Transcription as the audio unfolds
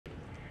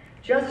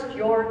Just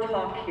your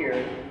talk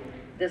here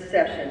this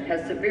session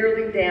has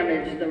severely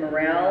damaged the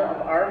morale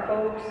of our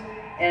folks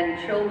and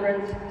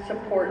children's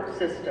support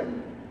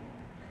system.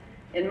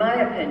 In my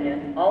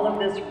opinion, all of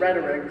this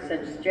rhetoric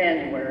since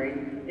January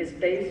is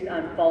based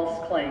on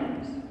false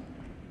claims.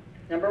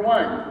 Number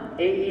one,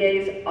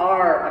 AEAs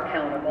are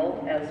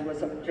accountable, as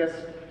was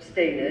just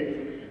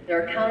stated.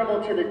 They're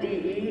accountable to the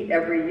DE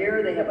every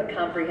year. They have a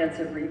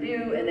comprehensive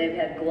review, and they've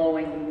had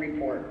glowing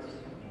reports.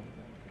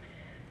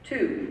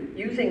 Two,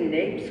 using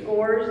NAEP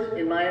scores,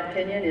 in my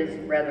opinion, is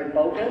rather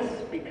bogus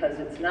because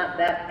it's not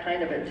that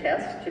kind of a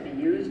test to be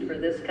used for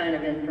this kind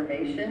of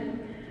information.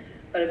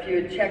 But if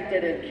you had checked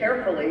it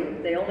carefully,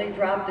 they only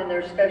dropped in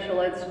their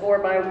special ed score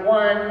by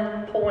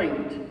 1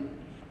 point.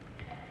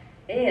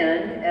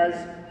 And as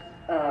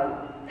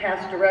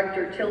past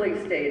Director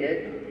Tilley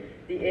stated,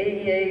 the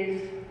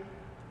AEAs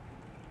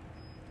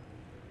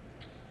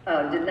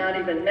did not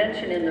even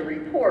mention in the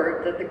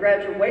report that the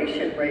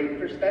graduation rate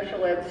for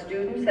special ed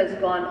students has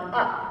gone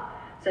up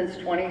since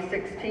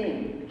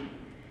 2016.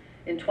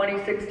 In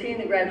 2016,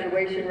 the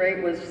graduation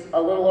rate was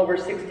a little over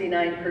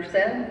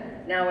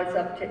 69%. Now it's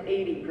up to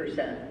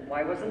 80%.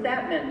 Why wasn't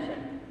that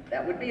mentioned?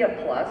 That would be a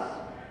plus.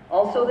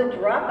 Also, the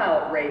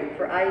dropout rate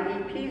for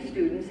IEP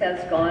students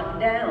has gone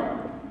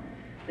down.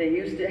 They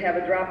used to have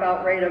a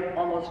dropout rate of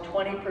almost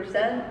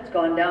 20%. It's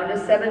gone down to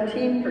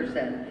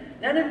 17%.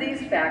 None of these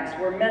facts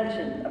were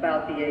mentioned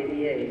about the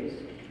AEAs.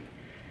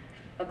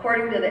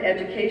 According to the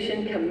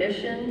Education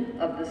Commission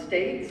of the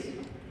states,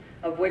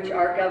 of which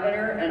our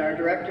governor and our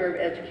director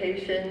of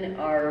education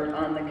are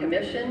on the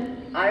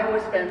commission, Iowa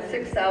spends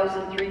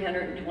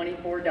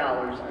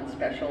 $6,324 on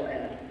special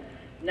ed.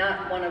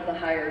 Not one of the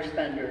higher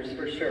spenders,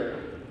 for sure.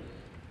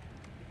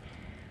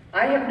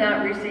 I have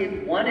not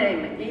received one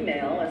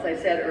email, as I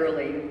said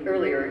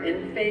earlier,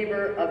 in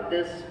favor of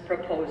this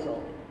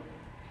proposal.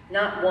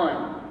 Not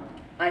one.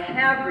 I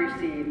have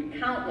received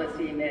countless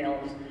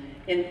emails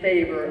in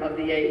favor of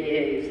the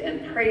AEAs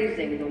and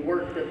praising the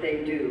work that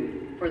they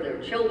do for their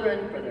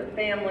children, for their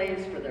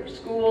families, for their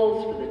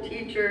schools, for the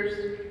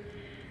teachers.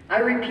 I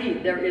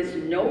repeat, there is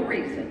no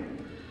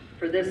reason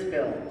for this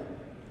bill.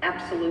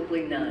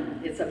 Absolutely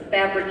none. It's a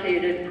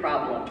fabricated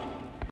problem.